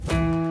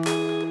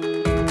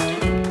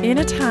In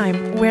a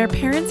time where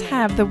parents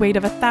have the weight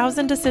of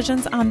 1,000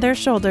 decisions on their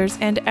shoulders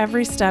and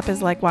every step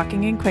is like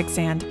walking in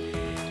quicksand,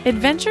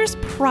 adventure's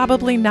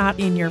probably not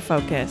in your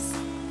focus.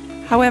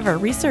 However,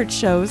 research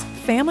shows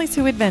families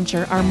who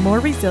adventure are more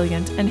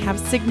resilient and have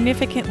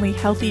significantly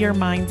healthier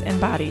minds and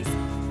bodies.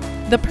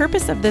 The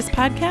purpose of this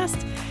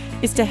podcast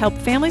is to help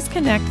families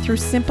connect through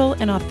simple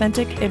and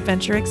authentic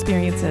adventure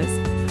experiences.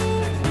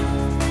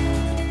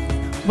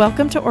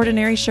 Welcome to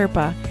Ordinary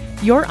Sherpa,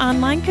 your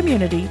online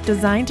community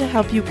designed to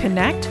help you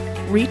connect,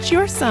 reach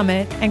your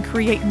summit, and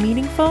create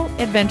meaningful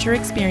adventure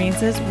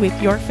experiences with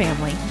your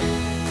family.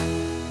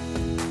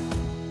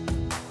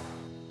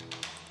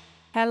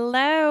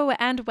 Hello,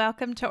 and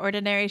welcome to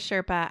Ordinary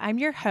Sherpa. I'm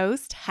your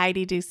host,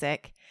 Heidi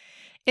Dusick.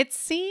 It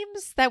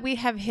seems that we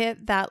have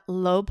hit that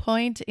low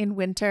point in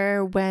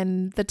winter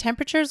when the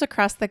temperatures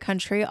across the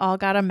country all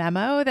got a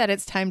memo that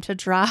it's time to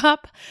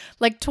drop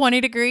like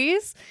 20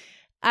 degrees.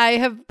 I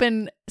have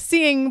been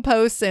seeing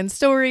posts and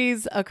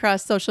stories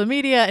across social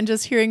media and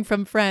just hearing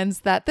from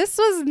friends that this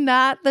was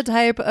not the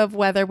type of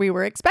weather we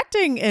were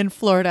expecting in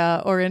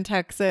Florida or in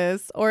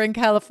Texas or in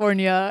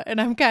California.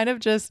 And I'm kind of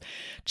just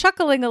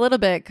chuckling a little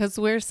bit because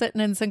we're sitting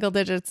in single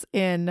digits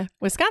in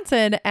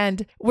Wisconsin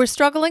and we're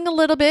struggling a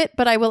little bit,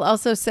 but I will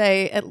also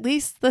say at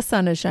least the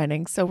sun is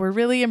shining. So we're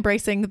really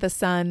embracing the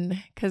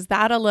sun because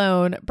that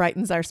alone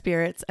brightens our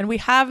spirits. And we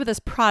have this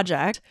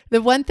project.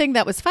 The one thing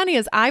that was funny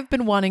is I've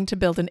been wanting to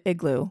build an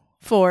igloo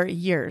for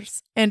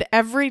years. And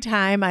every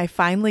time I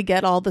finally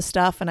get all the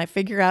stuff and I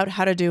figure out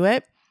how to do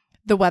it,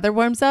 the weather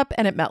warms up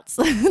and it melts.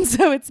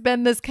 So it's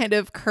been this kind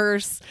of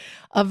curse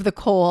of the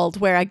cold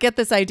where I get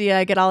this idea,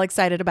 I get all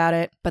excited about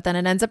it, but then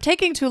it ends up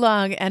taking too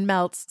long and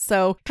melts.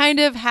 So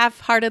kind of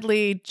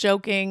half-heartedly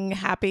joking,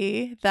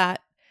 happy that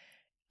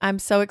I'm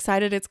so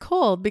excited it's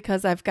cold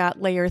because I've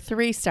got layer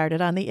 3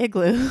 started on the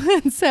igloo.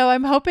 And so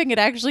I'm hoping it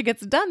actually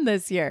gets done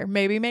this year.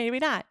 Maybe, maybe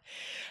not.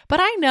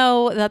 But I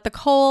know that the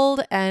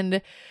cold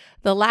and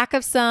the lack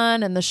of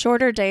sun and the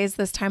shorter days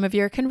this time of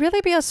year can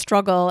really be a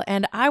struggle.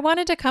 And I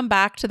wanted to come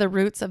back to the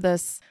roots of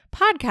this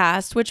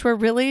podcast, which were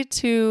really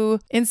to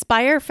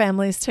inspire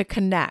families to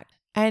connect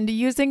and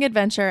using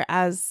adventure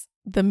as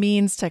the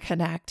means to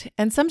connect.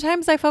 And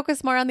sometimes I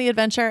focus more on the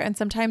adventure and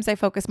sometimes I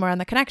focus more on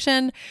the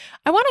connection.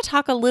 I want to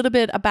talk a little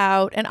bit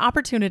about an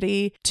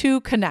opportunity to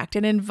connect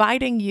and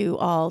inviting you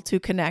all to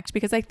connect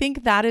because I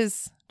think that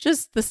is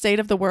just the state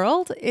of the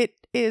world. It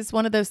is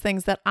one of those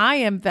things that I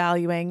am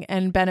valuing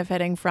and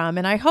benefiting from,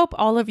 and I hope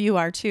all of you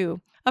are too.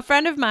 A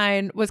friend of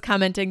mine was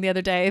commenting the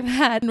other day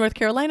that in North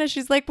Carolina,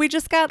 she's like, we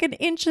just got an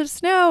inch of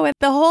snow and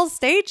the whole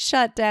state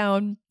shut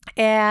down.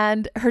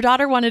 And her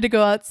daughter wanted to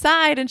go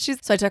outside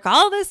so I took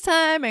all this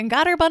time and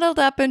got her bundled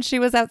up and she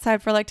was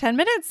outside for like 10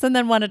 minutes and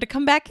then wanted to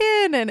come back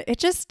in. And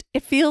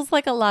it feels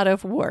like a lot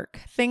of work.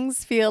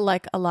 Things feel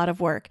like a lot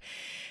of work.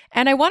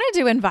 And I wanted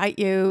to invite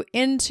you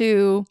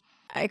into,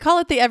 I call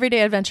it the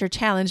Everyday Adventure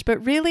Challenge,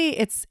 but really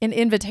it's an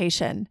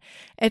invitation.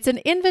 It's an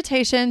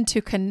invitation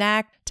to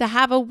connect, to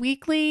have a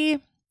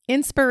weekly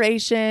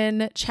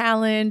inspiration,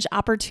 challenge,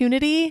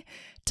 opportunity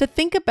to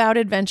think about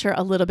adventure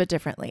a little bit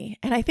differently.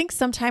 And I think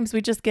sometimes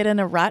we just get in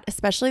a rut,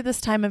 especially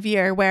this time of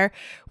year, where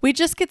we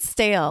just get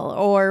stale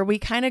or we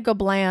kind of go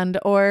bland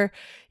or,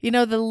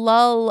 the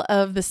lull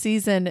of the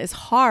season is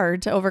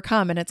hard to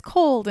overcome and it's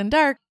cold and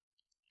dark.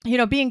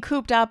 Being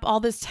cooped up all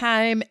this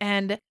time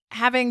and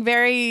having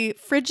very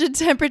frigid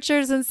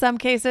temperatures in some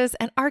cases.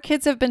 And our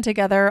kids have been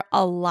together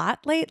a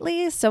lot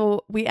lately,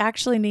 so we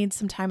actually need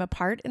some time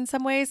apart in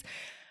some ways.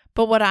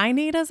 But what I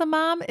need as a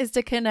mom is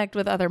to connect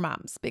with other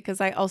moms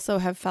because I also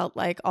have felt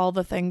like all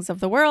the things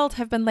of the world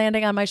have been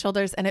landing on my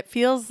shoulders and it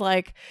feels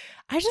like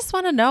I just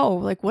want to know,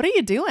 like, what are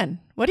you doing?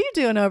 What are you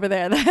doing over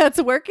there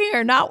that's working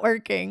or not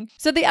working?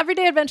 So the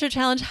Everyday Adventure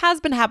Challenge has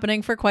been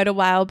happening for quite a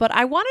while, but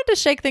I wanted to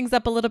shake things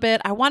up a little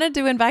bit. I wanted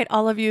to invite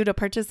all of you to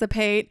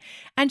participate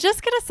and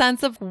just get a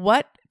sense of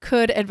what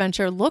could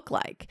adventure look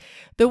like?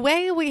 The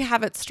way we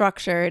have it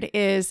structured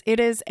is it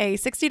is a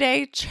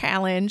 60-day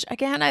challenge.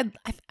 Again,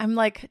 I'm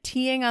like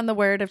teeing on the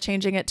word of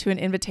changing it to an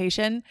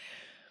invitation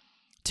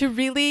to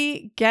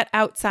really get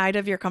outside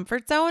of your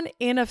comfort zone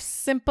in a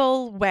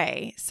simple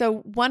way. So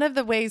one of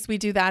the ways we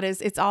do that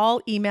is it's all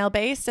email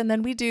based, and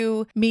then we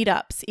do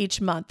meetups each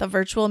month, a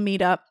virtual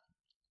meetup.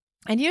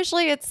 And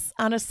usually it's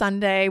on a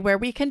Sunday where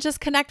we can just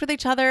connect with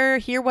each other,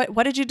 hear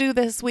what did you do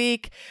this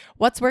week?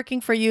 What's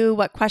working for you?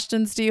 What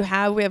questions do you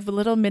have? We have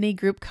little mini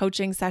group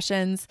coaching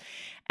sessions.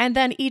 And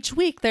then each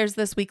week there's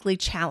this weekly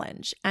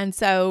challenge. And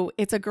so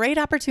it's a great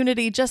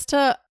opportunity just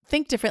to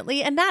think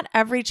differently. And not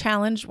every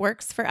challenge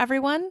works for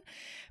everyone,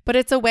 but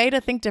it's a way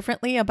to think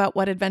differently about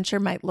what adventure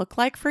might look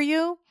like for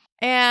you.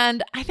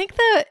 And I think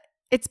that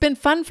it's been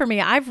fun for me.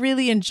 I've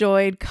really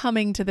enjoyed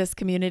coming to this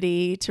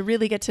community to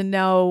really get to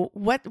know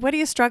what are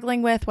you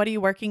struggling with? What are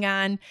you working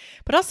on?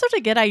 But also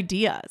to get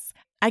ideas.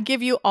 I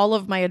give you all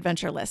of my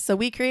adventure lists. So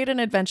we create an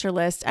adventure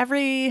list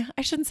I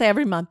shouldn't say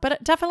every month,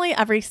 but definitely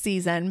every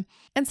season.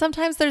 And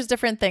sometimes there's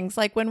different things.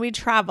 Like when we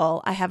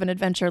travel, I have an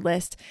adventure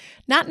list,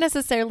 not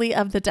necessarily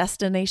of the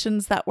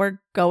destinations that we're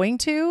going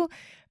to,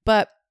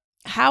 but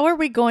how are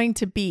we going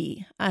to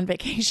be on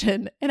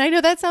vacation? And I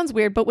know that sounds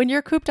weird, but when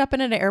you're cooped up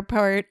in an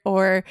airport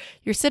or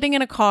you're sitting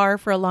in a car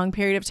for a long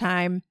period of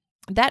time,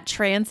 that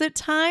transit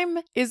time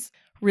is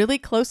really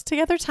close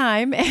together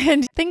time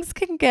and things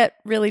can get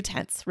really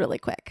tense really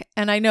quick.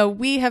 And I know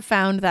we have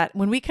found that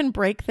when we can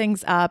break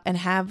things up and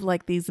have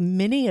like these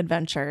mini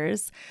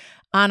adventures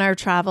on our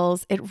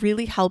travels, it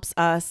really helps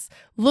us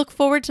look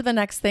forward to the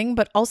next thing,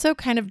 but also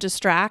kind of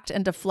distract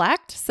and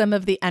deflect some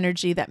of the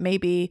energy that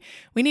maybe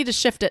we need to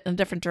shift it in a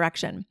different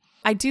direction.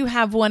 I do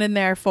have one in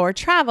there for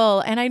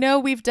travel, and I know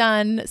we've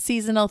done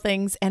seasonal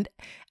things, and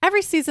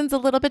every season's a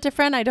little bit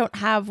different. I don't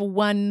have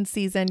one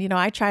season.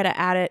 I try to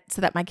add it so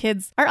that my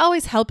kids are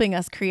always helping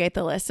us create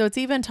the list. So it's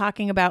even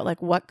talking about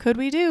like, what could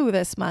we do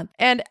this month?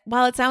 And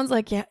while it sounds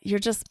like, yeah, you're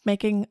just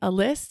making a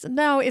list,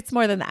 no, it's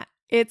more than that.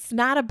 It's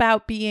not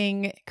about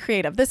being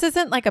creative. This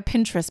isn't like a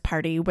Pinterest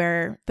party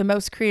where the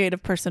most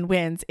creative person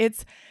wins.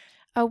 It's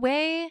a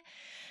way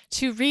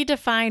to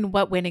redefine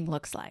what winning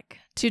looks like,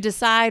 to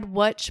decide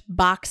which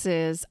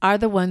boxes are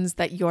the ones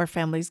that your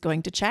family's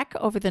going to check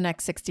over the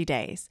next 60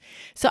 days.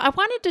 So I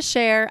wanted to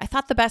share, I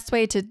thought the best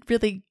way to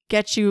really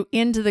get you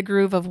into the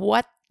groove of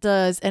what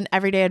does an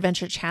everyday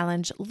adventure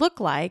challenge look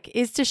like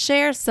is to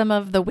share some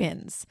of the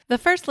wins. The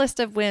first list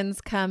of wins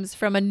comes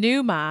from a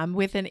new mom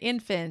with an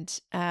infant.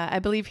 I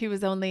believe he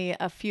was only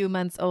a few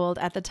months old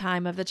at the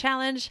time of the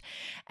challenge.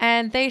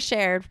 And they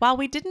shared, while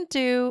we didn't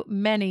do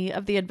many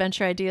of the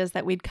adventure ideas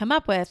that we'd come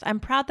up with, I'm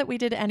proud that we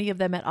did any of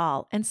them at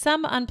all, and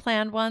some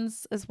unplanned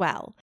ones as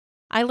well.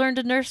 I learned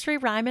a nursery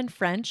rhyme in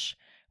French.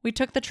 We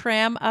took the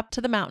tram up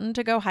to the mountain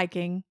to go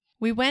hiking.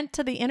 We went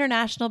to the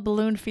International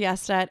Balloon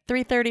Fiesta at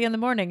 3:30 in the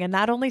morning and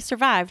not only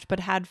survived, but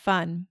had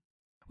fun.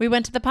 We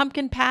went to the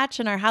pumpkin patch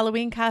in our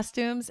Halloween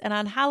costumes, and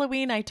on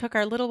Halloween, I took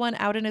our little one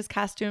out in his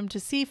costume to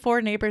see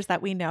 4 neighbors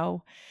that we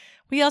know.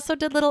 We also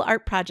did little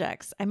art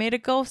projects. I made a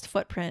ghost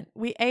footprint.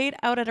 We ate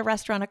out at a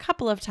restaurant a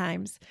couple of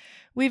times.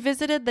 We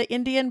visited the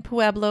Indian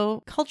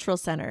Pueblo Cultural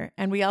Center,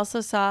 and we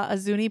also saw a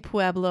Zuni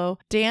Pueblo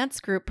dance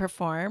group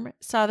perform,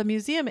 saw the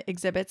museum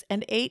exhibits,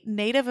 and ate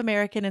Native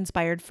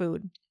American-inspired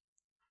food.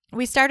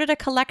 We started a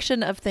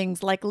collection of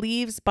things like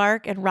leaves,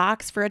 bark, and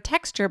rocks for a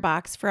texture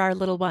box for our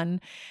little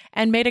one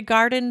and made a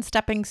garden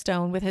stepping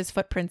stone with his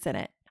footprints in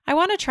it. I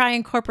want to try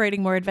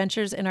incorporating more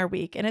adventures in our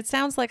week, and it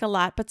sounds like a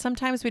lot, but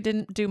sometimes we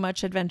didn't do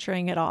much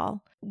adventuring at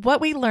all. What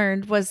we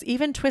learned was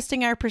even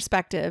twisting our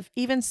perspective,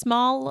 even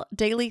small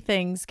daily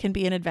things can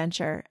be an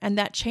adventure, and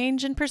that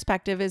change in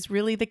perspective is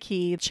really the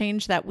key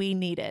change that we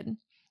needed.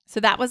 So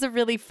that was a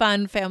really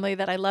fun family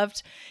that I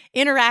loved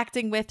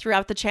interacting with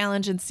throughout the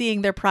challenge and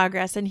seeing their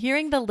progress and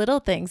hearing the little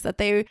things that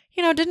they,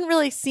 didn't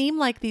really seem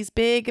like these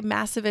big,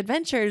 massive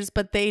adventures,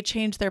 but they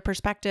changed their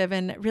perspective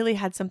and really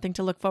had something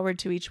to look forward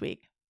to each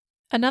week.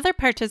 Another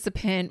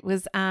participant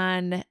was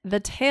on the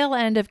tail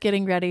end of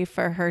getting ready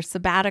for her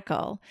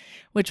sabbatical,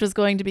 which was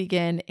going to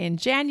begin in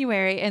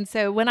January. And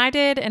so when I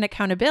did an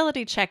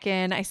accountability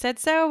check-in, I said,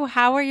 so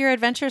how are your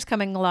adventures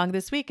coming along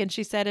this week? And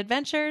she said,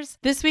 adventures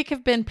this week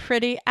have been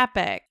pretty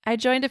epic. I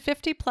joined a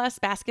 50-plus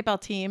basketball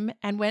team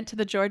and went to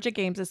the Georgia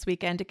games this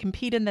weekend to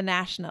compete in the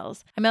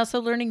nationals. I'm also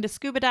learning to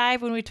scuba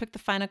dive when we took the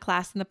final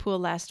class in the pool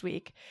last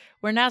week.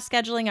 We're now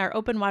scheduling our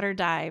open water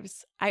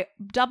dives. I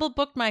double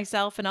booked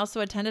myself and also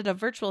attended a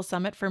virtual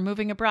summit for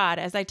moving abroad.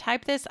 As I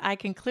type this, I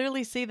can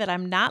clearly see that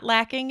I'm not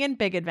lacking in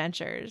big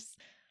adventures.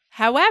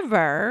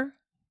 However,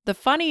 the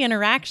funny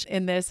interaction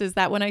in this is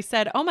that when I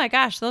said, oh my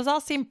gosh, those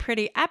all seem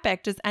pretty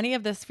epic. Does any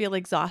of this feel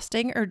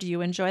exhausting or do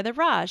you enjoy the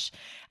rush?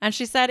 And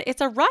she said,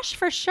 it's a rush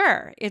for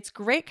sure. It's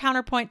great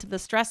counterpoint to the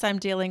stress I'm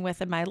dealing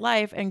with in my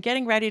life and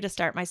getting ready to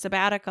start my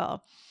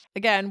sabbatical.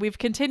 Again, we've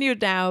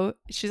continued now.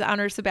 She's on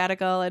her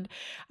sabbatical. And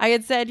I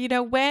had said,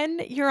 when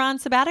you're on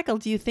sabbatical,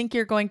 do you think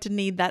you're going to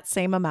need that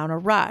same amount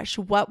of rush?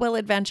 What will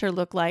adventure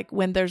look like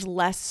when there's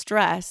less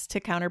stress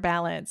to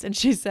counterbalance? And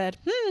she said,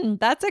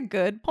 that's a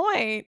good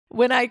point.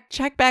 When I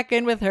checked back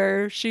in with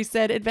her, she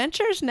said,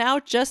 adventures now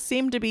just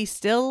seem to be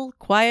still,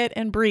 quiet,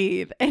 and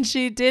breathe. And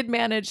she did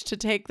manage to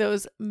take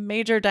those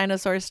major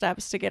dinosaur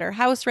steps to get her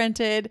house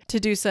rented,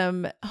 to do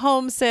some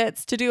home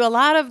sits, to do a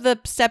lot of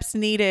the steps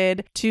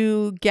needed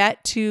to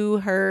get to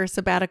her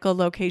sabbatical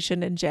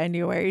location in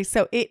January.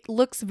 So it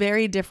looks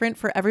very different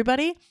for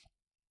everybody.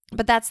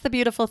 But that's the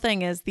beautiful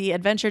thing is the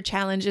adventure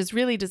challenge is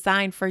really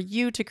designed for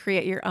you to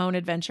create your own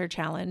adventure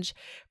challenge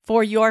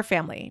for your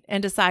family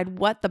and decide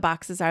what the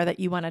boxes are that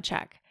you want to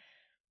check.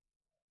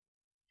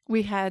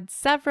 We had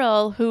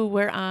several who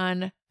were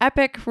on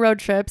epic road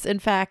trips. In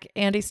fact,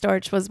 Andy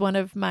Storch was one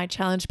of my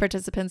challenge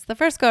participants the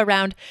first go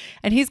around,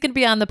 and he's going to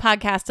be on the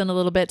podcast in a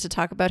little bit to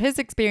talk about his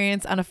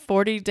experience on a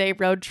 40-day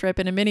road trip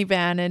in a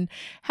minivan and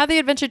how the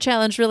adventure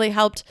challenge really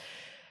helped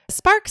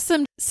spark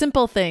some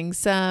simple things,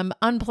 some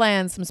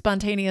unplanned, some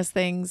spontaneous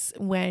things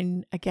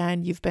when,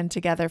 again, you've been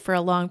together for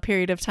a long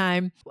period of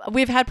time.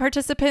 We've had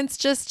participants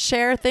just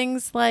share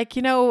things like,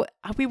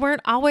 we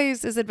weren't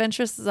always as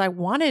adventurous as I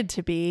wanted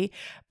to be,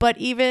 but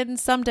even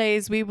some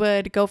days we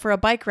would go for a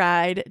bike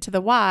ride to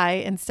the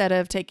Y instead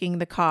of taking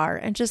the car.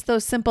 And just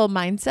those simple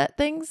mindset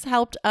things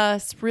helped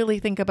us really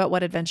think about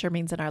what adventure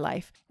means in our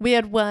life. We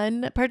had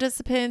one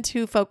participant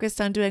who focused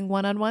on doing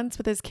one-on-ones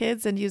with his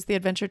kids and used the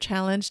Adventure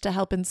Challenge to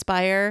help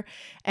inspire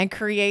and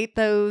create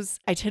those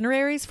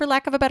itineraries, for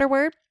lack of a better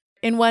word.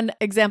 In one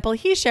example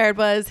he shared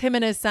was him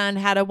and his son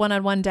had a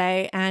one-on-one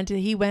day, and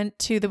he went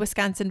to the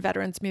Wisconsin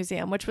Veterans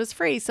Museum, which was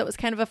free. So it was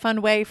kind of a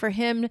fun way for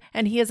him,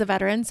 and he is a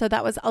veteran. So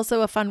that was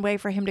also a fun way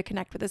for him to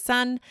connect with his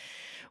son.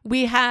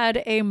 We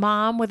had a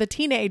mom with a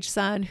teenage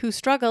son who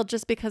struggled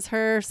just because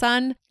her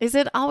son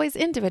isn't always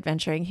into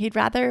adventuring. He'd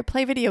rather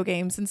play video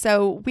games. And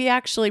so we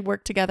actually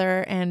worked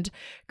together and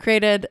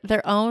created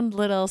their own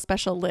little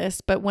special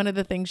list. But one of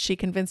the things she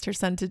convinced her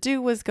son to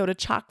do was go to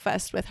Chalk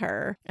Fest with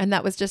her. And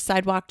that was just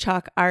sidewalk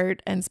chalk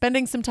art and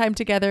spending some time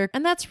together.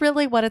 And that's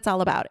really what it's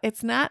all about.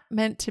 It's not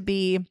meant to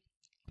be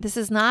This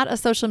is not a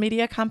social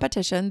media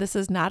competition. This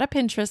is not a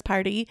Pinterest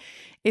party.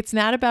 It's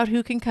not about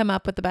who can come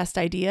up with the best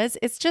ideas.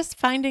 It's just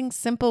finding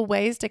simple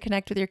ways to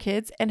connect with your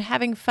kids and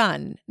having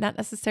fun, not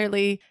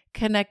necessarily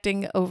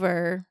connecting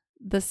over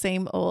the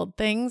same old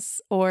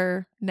things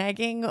or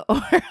nagging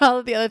or all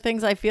of the other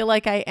things I feel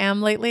like I am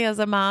lately as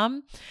a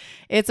mom.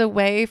 It's a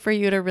way for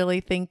you to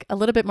really think a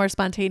little bit more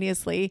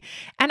spontaneously.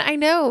 And I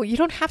know you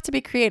don't have to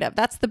be creative.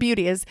 That's the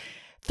beauty is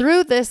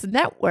through this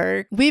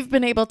network, we've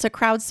been able to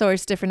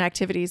crowdsource different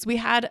activities. We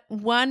had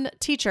one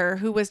teacher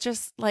who was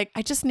just like,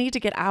 I just need to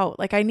get out.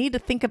 Like I need to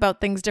think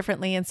about things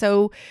differently. And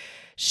so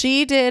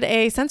she did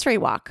a sensory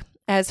walk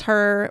as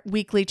her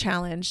weekly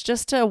challenge,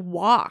 just to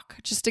walk,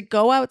 just to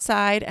go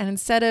outside. And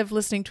instead of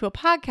listening to a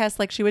podcast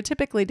like she would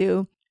typically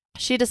do,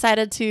 she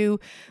decided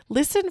to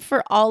listen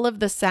for all of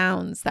the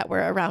sounds that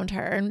were around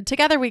her. And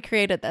together we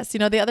created this.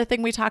 The other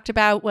thing we talked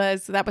about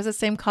was that was the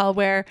same call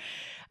where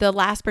the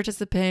last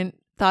participant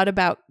thought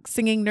about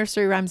singing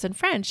nursery rhymes in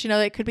French.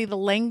 It could be the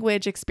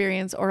language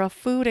experience or a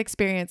food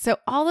experience. So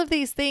all of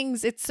these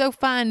things, it's so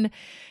fun.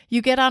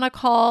 You get on a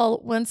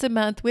call once a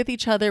month with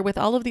each other, with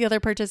all of the other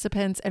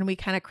participants, and we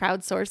kind of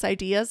crowdsource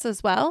ideas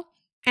as well.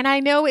 And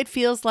I know it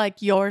feels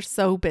like you're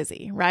so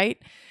busy,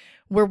 right?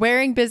 We're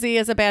wearing busy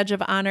as a badge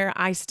of honor.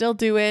 I still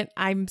do it.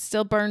 I'm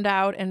still burned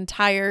out and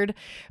tired.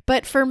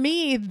 But for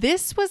me,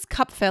 this was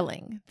cup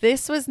filling.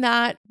 This was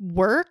not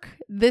work.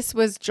 This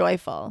was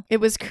joyful. It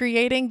was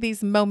creating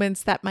these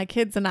moments that my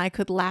kids and I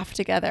could laugh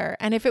together.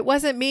 And if it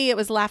wasn't me, it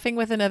was laughing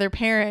with another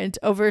parent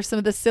over some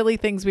of the silly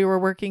things we were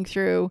working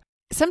through.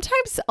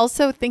 Sometimes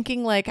also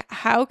thinking like,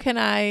 how can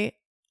I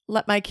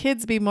let my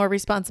kids be more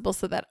responsible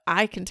so that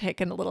I can take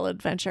in a little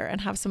adventure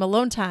and have some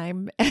alone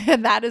time.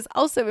 And that is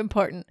also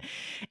important.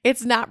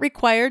 It's not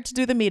required to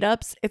do the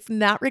meetups. It's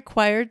not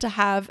required to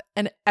have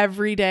an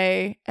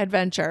everyday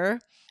adventure.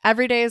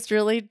 Every day is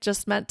really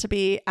just meant to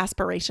be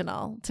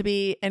aspirational, to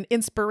be an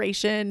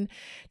inspiration,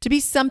 to be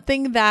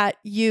something that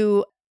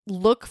you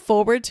look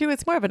forward to.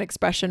 It's more of an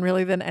expression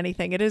really than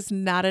anything. It is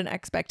not an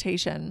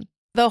expectation.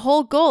 The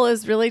whole goal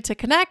is really to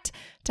connect,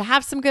 to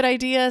have some good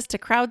ideas, to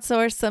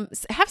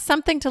crowdsource, have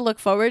something to look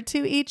forward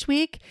to each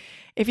week.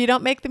 If you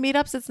don't make the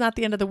meetups, it's not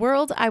the end of the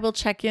world. I will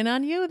check in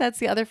on you. That's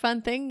the other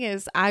fun thing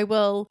is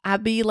I'll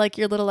be like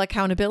your little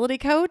accountability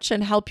coach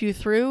and help you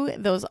through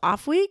those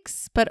off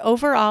weeks. But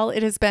overall,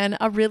 it has been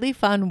a really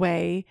fun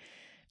way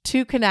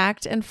to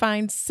connect and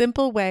find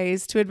simple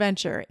ways to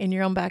adventure in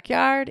your own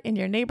backyard, in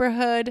your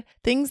neighborhood,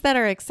 things that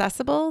are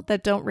accessible,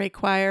 that don't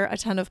require a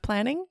ton of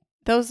planning.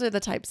 Those are the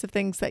types of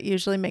things that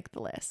usually make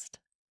the list.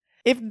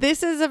 If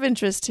this is of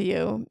interest to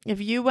you, if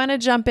you want to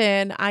jump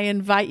in, I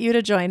invite you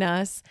to join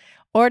us.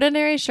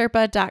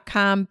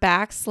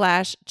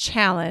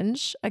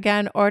 OrdinarySherpa.com/challenge.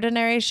 Again,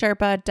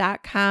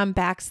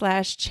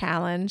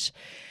 OrdinarySherpa.com/challenge.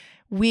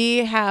 We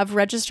have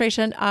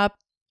registration up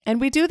and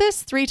we do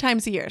this 3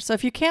 times a year. So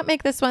if you can't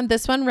make this one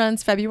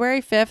runs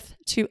February 5th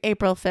to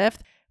April 5th.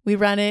 We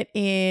run it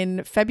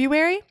in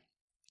February.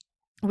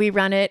 We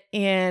run it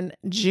in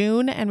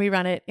June and we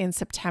run it in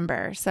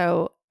September.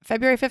 So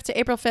February 5th to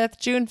April 5th,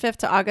 June 5th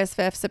to August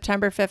 5th,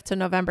 September 5th to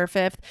November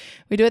 5th.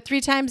 We do it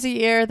 3 times a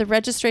year. The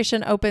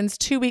registration opens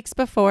 2 weeks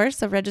before.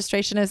 So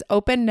registration is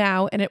open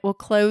now and it will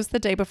close the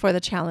day before the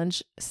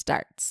challenge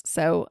starts.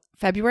 So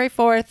February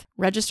 4th,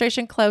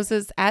 registration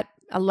closes at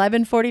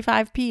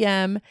 11:45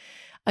 p.m.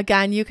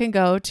 Again, you can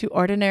go to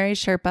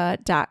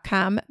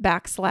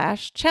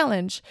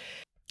OrdinarySherpa.com/challenge.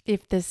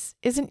 If this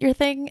isn't your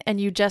thing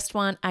and you just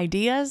want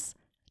ideas,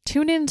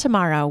 tune in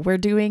tomorrow. We're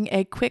doing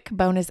a quick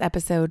bonus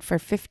episode for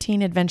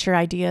 15 adventure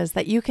ideas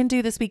that you can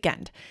do this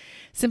weekend.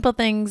 Simple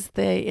things.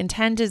 The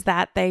intent is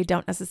that they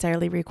don't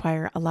necessarily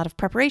require a lot of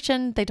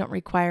preparation. They don't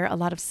require a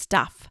lot of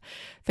stuff.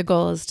 The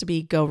goal is to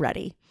be go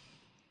ready.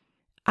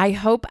 I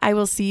hope I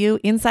will see you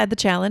inside the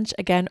challenge.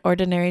 Again,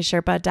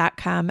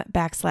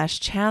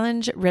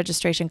 ordinarysherpa.com/challenge.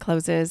 Registration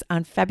closes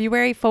on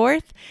February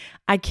 4th.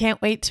 I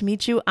can't wait to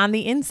meet you on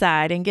the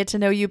inside and get to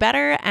know you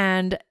better.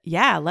 And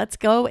yeah, let's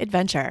go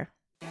adventure.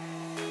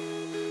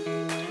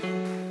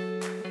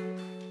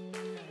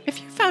 If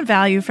you found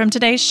value from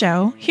today's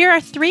show, here are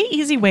 3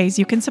 easy ways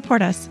you can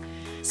support us.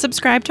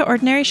 Subscribe to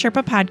Ordinary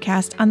Sherpa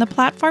Podcast on the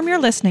platform you're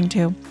listening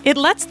to. It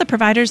lets the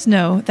providers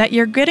know that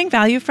you're getting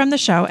value from the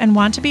show and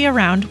want to be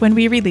around when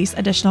we release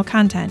additional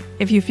content.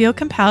 If you feel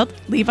compelled,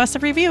 leave us a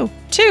review.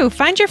 2,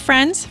 find your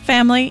friends,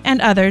 family, and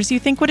others you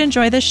think would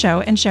enjoy this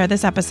show and share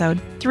this episode.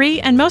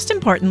 3, and most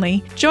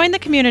importantly, join the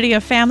community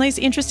of families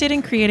interested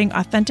in creating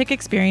authentic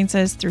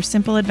experiences through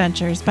simple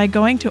adventures by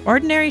going to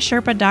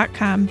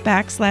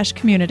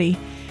ordinarysherpa.com/community.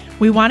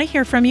 We want to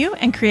hear from you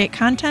and create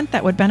content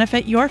that would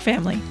benefit your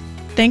family.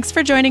 Thanks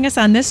for joining us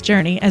on this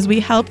journey as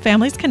we help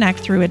families connect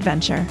through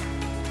adventure.